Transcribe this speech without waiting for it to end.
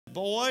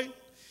boy.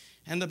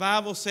 And the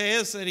Bible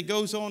says that he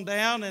goes on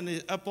down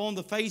and up on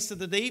the face of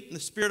the deep, and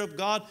the Spirit of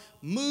God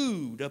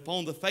moved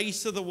upon the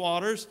face of the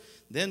waters.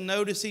 Then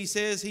notice he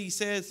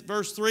says,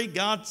 verse 3,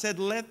 God said,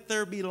 let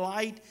there be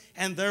light,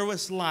 and there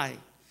was light.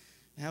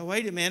 Now,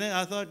 wait a minute.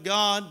 I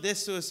thought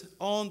this was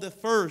on the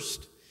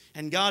first.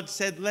 And God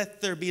said, let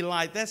there be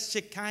light. That's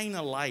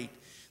Shekinah light.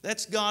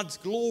 That's God's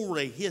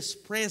glory, His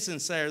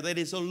presence there that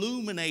is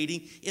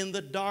illuminating in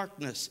the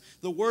darkness.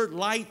 The word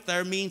light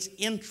there means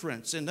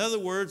entrance. In other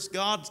words,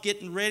 God's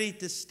getting ready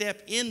to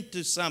step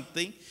into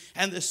something,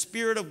 and the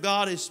Spirit of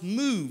God is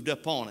moved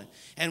upon it.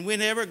 And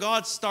whenever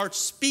God starts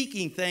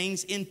speaking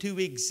things into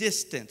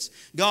existence,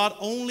 God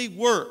only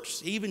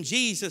works. Even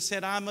Jesus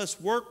said, I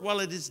must work while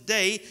it is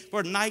day,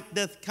 for night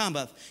doth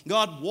cometh.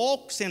 God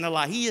walks in a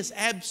light. He is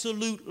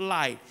absolute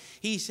light.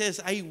 He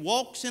says He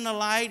walks in the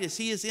light as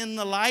He is in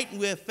the light, and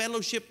we have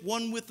fellowship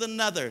one with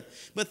another.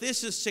 But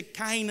this is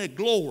Shekinah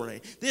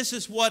glory. This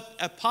is what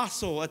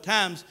apostle at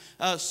times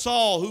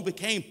Saul, who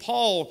became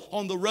Paul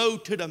on the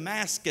road to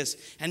Damascus.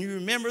 And you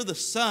remember the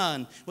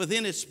sun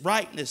within its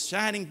brightness,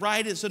 shining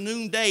bright as a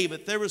noonday,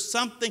 but there was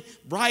something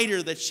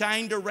brighter that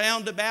shined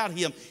around about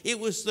him. It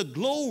was the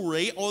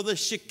glory, or the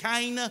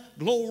Shekinah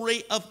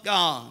glory of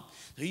God.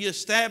 He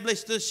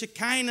established the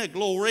Shekinah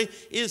glory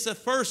is the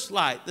first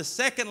light. The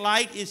second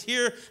light is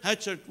here,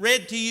 which I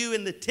read to you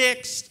in the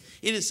text.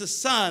 It is the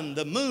sun,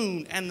 the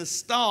moon, and the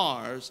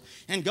stars.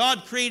 And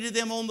God created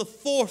them on the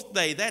fourth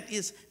day. That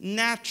is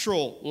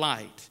natural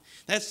light.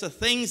 That's the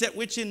things that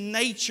which in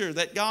nature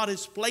that God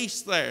has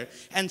placed there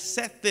and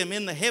set them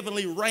in the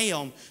heavenly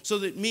realm so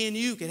that me and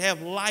you could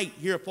have light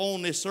here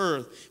upon this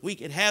earth. We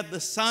could have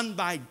the sun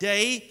by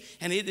day,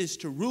 and it is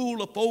to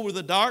rule up over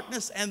the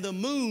darkness, and the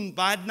moon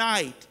by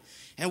night.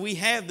 And we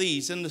have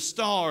these, and the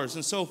stars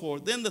and so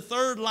forth. Then the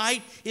third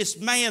light is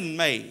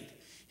man-made.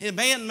 And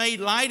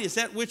man-made light is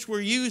that which we're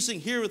using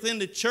here within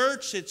the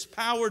church. It's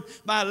powered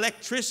by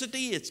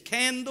electricity. It's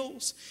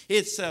candles.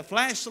 It's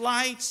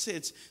flashlights.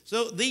 It's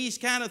so these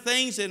kind of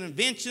things and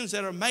inventions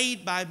that are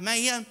made by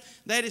man.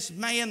 That is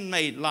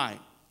man-made light.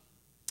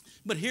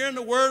 But here in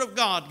the Word of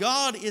God,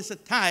 God is a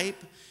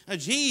type.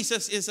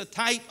 Jesus is a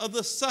type of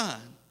the sun.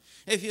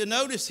 If you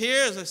notice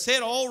here, as I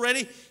said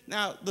already,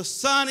 now the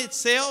sun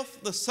itself,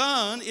 the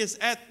sun is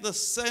at the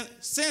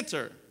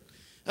center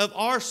of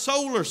our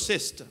solar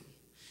system.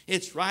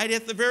 It's right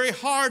at the very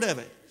heart of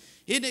it.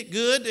 Isn't it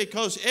good?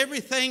 Because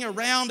everything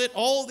around it,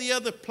 all the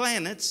other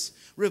planets,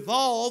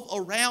 revolve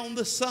around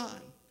the sun.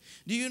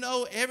 Do you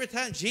know every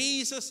time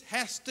Jesus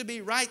has to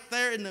be right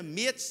there in the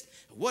midst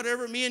of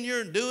whatever me and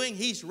you're doing,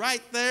 He's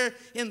right there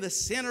in the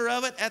center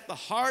of it, at the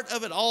heart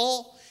of it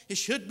all. It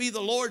should be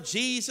the Lord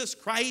Jesus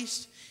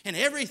Christ. And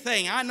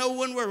everything, I know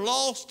when we're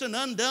lost and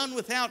undone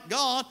without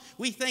God,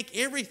 we think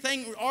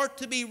everything ought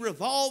to be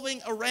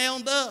revolving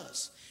around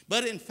us.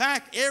 But in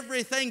fact,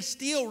 everything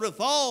still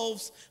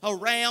revolves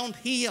around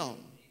Him,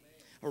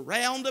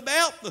 around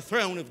about the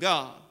throne of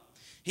God.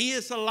 He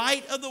is the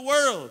light of the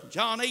world.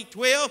 John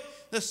 8:12,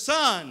 the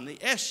sun, the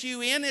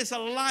S-U-N, is a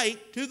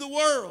light to the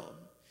world.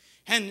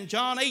 And in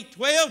John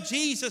 8:12,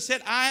 Jesus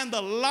said, I am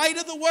the light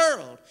of the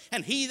world,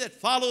 and he that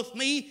followeth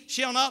me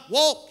shall not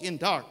walk in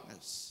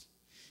darkness.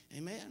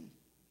 Amen.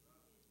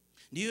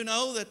 Do you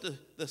know that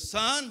the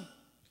sun,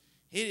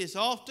 it is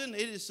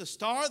the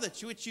star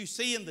which you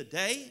see in the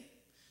day.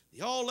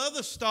 All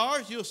other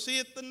stars, you'll see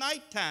at the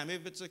nighttime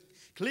if it's a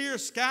clear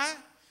sky.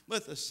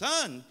 But the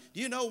sun,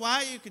 do you know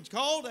why you could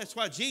call? That's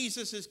why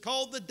Jesus is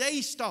called the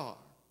day star.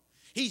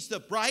 He's the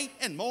bright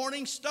and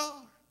morning star.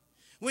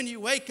 When you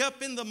wake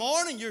up in the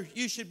morning,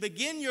 you should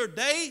begin your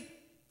day.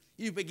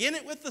 You begin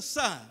it with the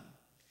sun.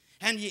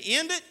 And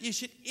you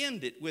should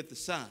end it with the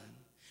sun.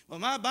 Well,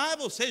 my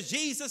Bible says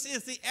Jesus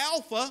is the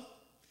Alpha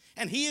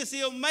and He is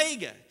the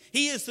Omega.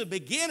 He is the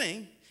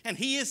beginning and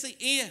He is the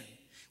end.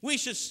 We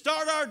should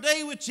start our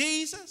day with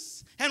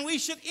Jesus, and we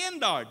should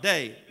end our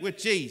day with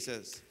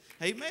Jesus.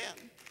 Amen.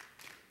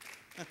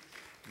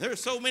 There are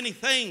so many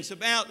things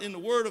about in the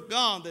Word of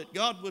God that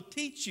God will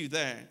teach you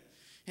there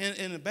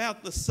and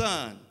about the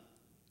sun.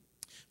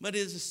 But it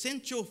is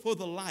essential for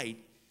the light,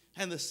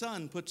 and the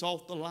sun puts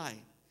off the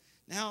light.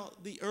 Now,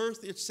 the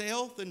earth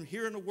itself, and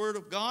here in the Word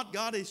of God,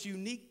 God has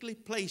uniquely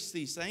placed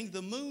these things.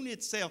 The moon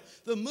itself,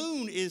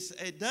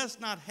 it does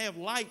not have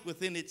light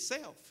within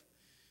itself.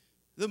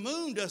 The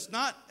moon is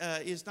not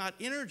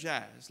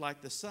energized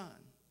like the sun.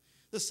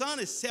 The sun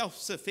is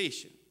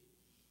self-sufficient.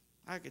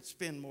 I could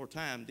spend more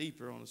time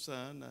deeper on the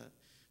sun.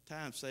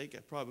 Time's sake,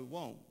 I probably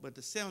won't. But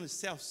the sun is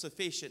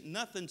self-sufficient.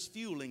 Nothing's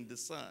fueling the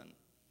sun.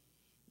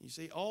 You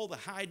see, all the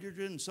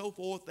hydrogen and so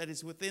forth that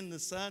is within the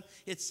sun,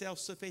 it's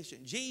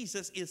self-sufficient.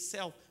 Jesus is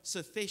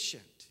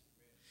self-sufficient.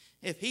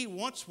 If He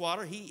wants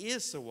water, He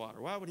is the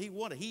water. Why would He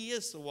want it? He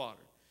is the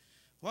water.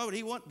 Why would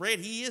He want bread?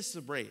 He is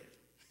the bread.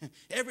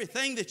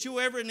 Everything that you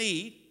ever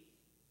need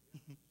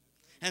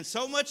and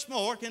so much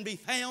more can be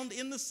found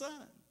in the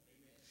sun.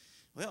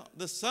 Well,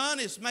 the sun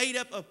is made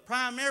up of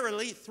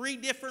primarily 3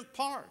 different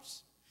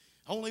parts.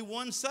 Only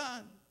one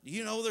sun. Do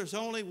you know there's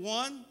only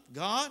one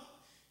God?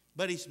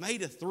 But he's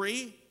made of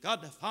three: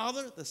 God the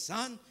Father, the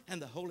Son,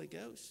 and the Holy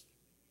Ghost.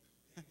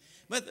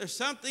 But there's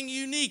something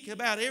unique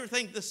about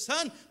everything. The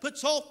sun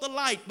puts off the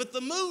light, but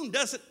the moon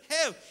doesn't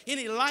have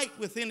any light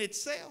within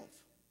itself.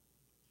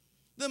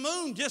 The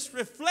moon just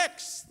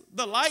reflects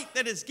the light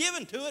that is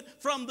given to it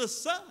from the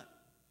sun.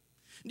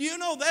 Do you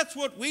know that's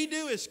what we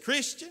do as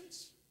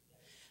Christians?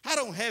 I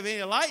don't have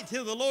any light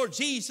till the Lord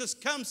Jesus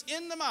comes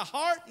into my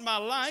heart and my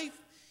life,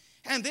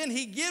 and then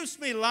he gives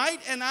me light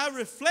and I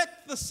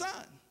reflect the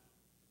sun.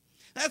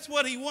 That's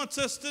what he wants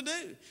us to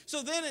do.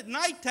 So then at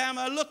nighttime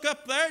I look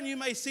up there and you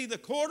may see the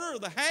quarter or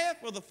the half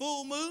or the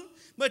full moon,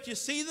 but you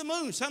see the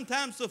moon,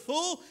 sometimes the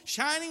full,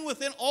 shining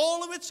within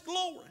all of its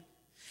glory.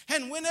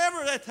 And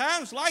whenever at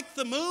times, like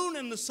the moon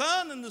and the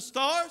sun and the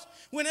stars,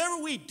 whenever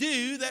we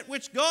do that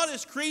which God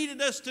has created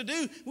us to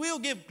do, we'll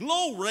give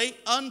glory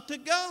unto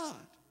God.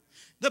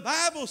 The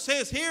Bible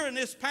says here in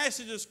this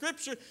passage of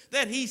Scripture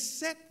that he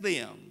set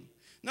them.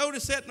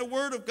 Notice that in the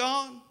Word of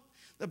God.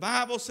 The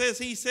Bible says,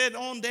 he said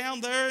on down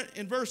there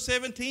in verse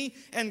 17,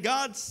 and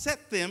God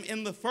set them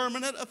in the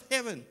firmament of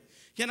heaven.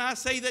 Can I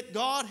say that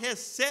God has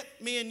set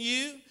me and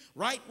you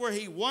right where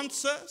he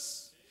wants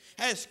us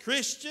as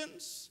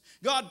Christians?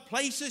 God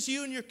places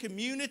you in your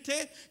community.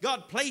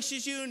 God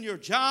places you in your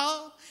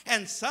job.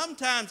 And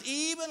sometimes,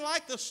 even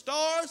like the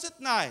stars at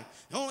night,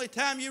 the only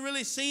time you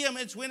really see them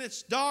is when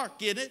it's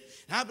dark in it.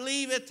 And I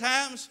believe at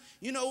times,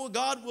 you know,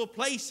 God will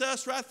place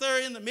us right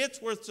there in the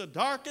midst where it's the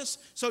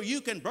darkest so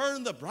you can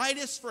burn the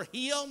brightest for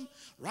him.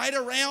 Right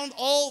around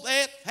all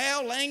that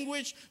foul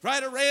language,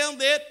 right around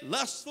that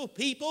lustful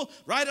people,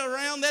 right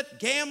around that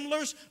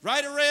gamblers,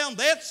 right around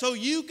that so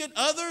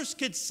others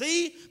could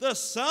see the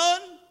sun.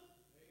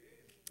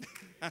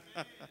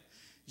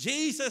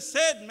 Jesus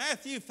said in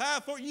Matthew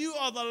 5:4, you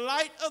are the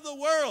light of the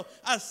world,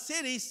 a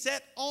city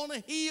set on a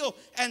hill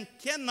and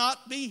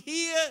cannot be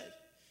hid.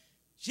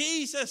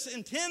 Jesus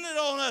intended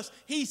on us,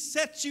 he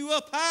set you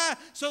up high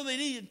so that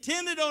he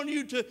intended on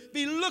you to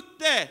be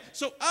looked at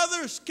so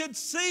others could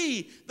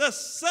see the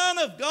Son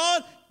of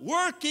God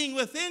working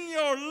within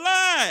your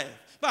life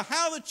by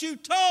how that you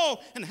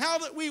talk and how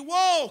that we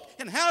walk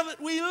and how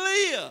that we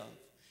live.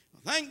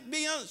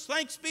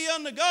 Thanks be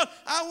unto God.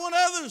 I want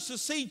others to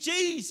see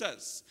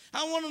Jesus.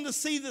 I want them to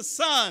see the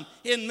sun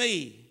in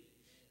me.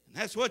 And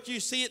that's what you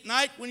see at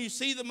night when you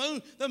see the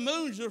moon. The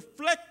moon's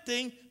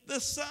reflecting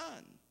the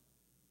sun.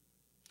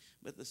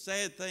 But the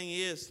sad thing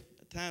is,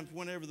 at times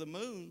whenever the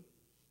moon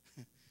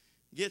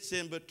gets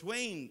in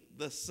between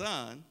the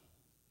sun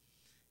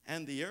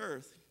and the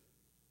earth,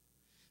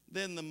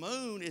 then the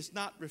moon is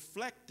not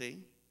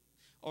reflecting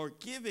or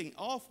giving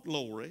off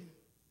glory.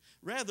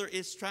 Rather,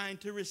 it's trying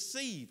to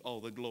receive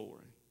all the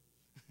glory.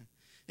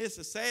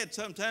 It's sad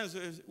sometimes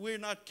we're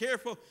not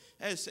careful,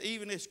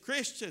 even as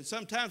Christians.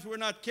 Sometimes we're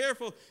not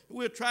careful.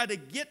 We'll try to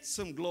get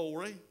some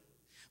glory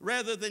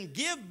rather than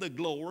give the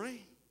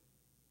glory.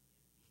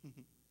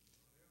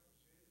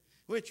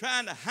 We're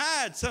trying to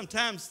hide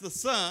sometimes the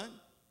sun.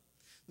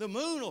 The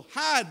moon will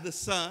hide the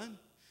sun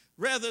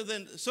rather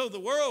than so the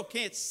world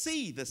can't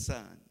see the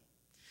sun.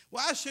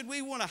 Why should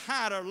we want to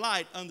hide our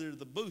light under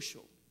the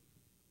bushel?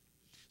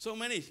 So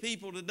many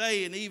people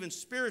today, and even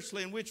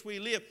spiritually in which we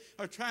live,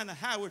 are trying to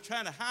hide. We're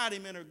trying to hide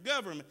him in our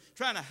government,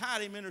 trying to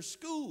hide him in our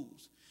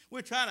schools.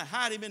 We're trying to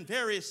hide him in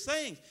various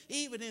things.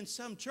 Even in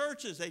some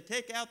churches, they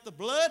take out the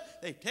blood,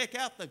 they take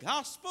out the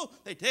gospel,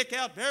 they take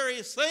out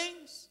various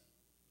things.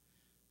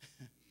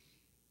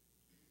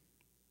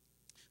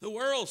 The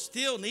world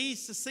still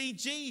needs to see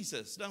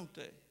Jesus, don't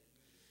they?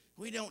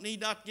 We don't need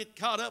not get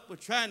caught up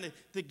with trying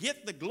to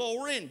get the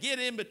glory and get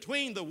in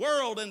between the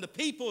world and the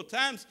people at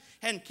times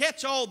and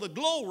catch all the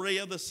glory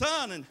of the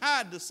sun and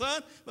hide the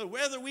sun, but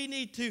whether we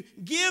need to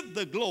give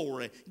the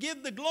glory.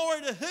 Give the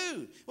glory to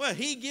who? Well,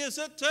 he gives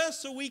it to us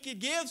so we can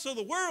give so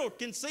the world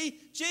can see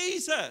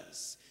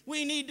Jesus.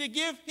 We need to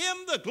give him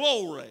the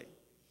glory.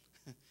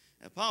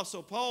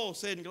 Apostle Paul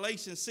said in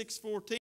Galatians 6:14,